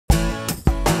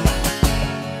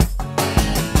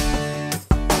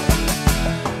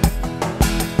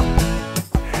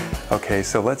Okay,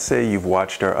 so let's say you've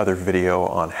watched our other video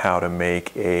on how to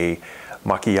make a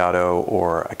macchiato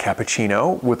or a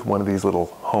cappuccino with one of these little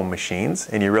home machines,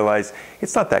 and you realize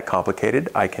it's not that complicated,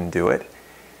 I can do it.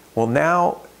 Well,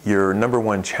 now your number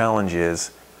one challenge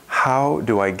is, how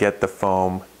do I get the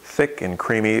foam thick and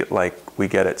creamy like we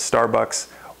get at Starbucks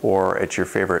or at your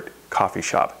favorite coffee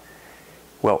shop?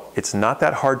 Well, it's not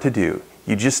that hard to do.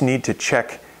 You just need to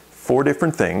check 4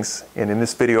 different things, and in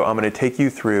this video I'm going to take you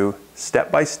through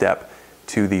step by step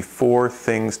to the 4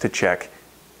 things to check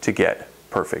to get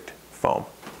perfect foam.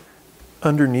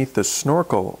 Underneath the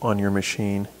snorkel on your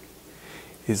machine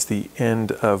is the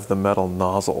end of the metal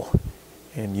nozzle,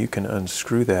 and you can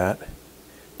unscrew that,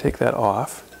 take that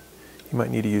off. You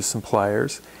might need to use some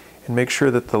pliers and make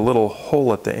sure that the little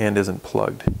hole at the end isn't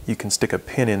plugged. You can stick a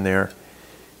pin in there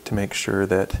to make sure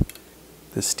that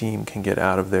the steam can get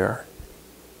out of there.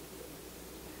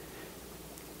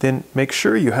 Then make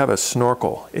sure you have a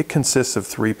snorkel. It consists of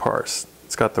 3 parts.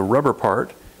 It's got the rubber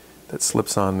part that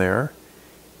slips on there.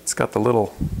 It's got the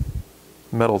little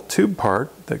metal tube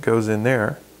part that goes in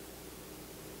there.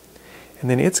 And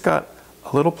then it's got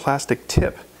a little plastic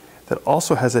tip that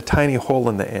also has a tiny hole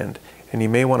in the end. And you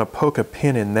may want to poke a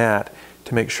pin in that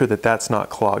to make sure that that's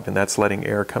not clogged and that's letting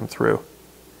air come through.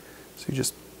 So you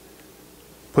just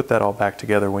put that all back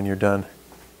together when you're done.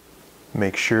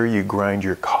 Make sure you grind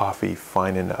your coffee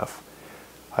fine enough.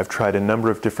 I've tried a number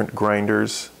of different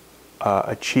grinders,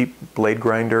 a cheap blade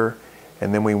grinder,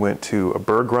 and then we went to a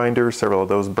burr grinder. Several of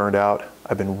those burned out.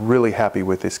 I've been really happy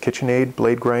with this KitchenAid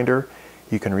blade grinder.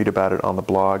 You can read about it on the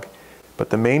blog. But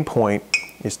the main point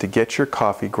is to get your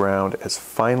coffee ground as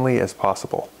finely as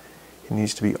possible. It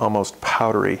needs to be almost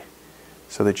powdery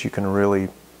so that you can really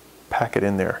pack it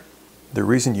in there. The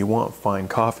reason you want fine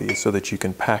coffee is so that you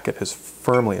can pack it as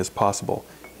firmly as possible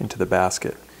into the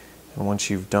basket. And once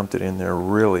you've dumped it in there,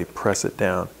 really press it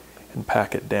down and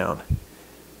pack it down.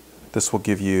 This will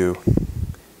give you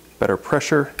better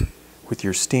pressure with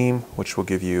your steam, which will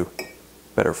give you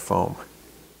better foam.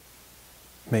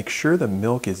 Make sure the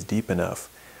milk is deep enough.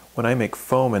 When I make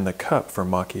foam in the cup for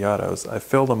macchiatos, I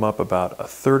fill them up about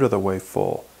 1/3 of the way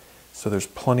full, so there's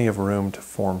plenty of room to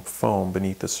form foam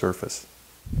beneath the surface.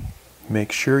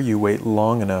 Make sure you wait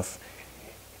long enough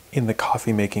in the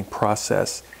coffee making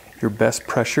process. Your best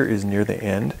pressure is near the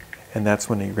end, and that's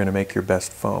when you're going to make your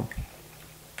best foam.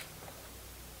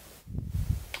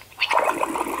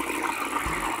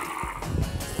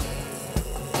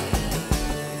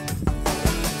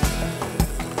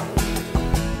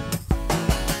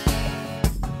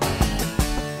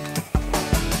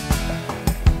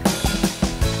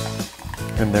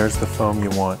 And there's the foam you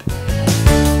want.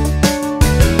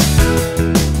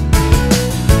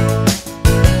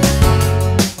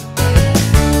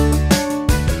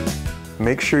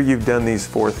 Make sure you've done these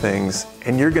 4 things,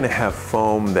 and you're going to have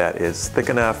foam that is thick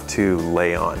enough to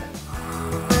lay on.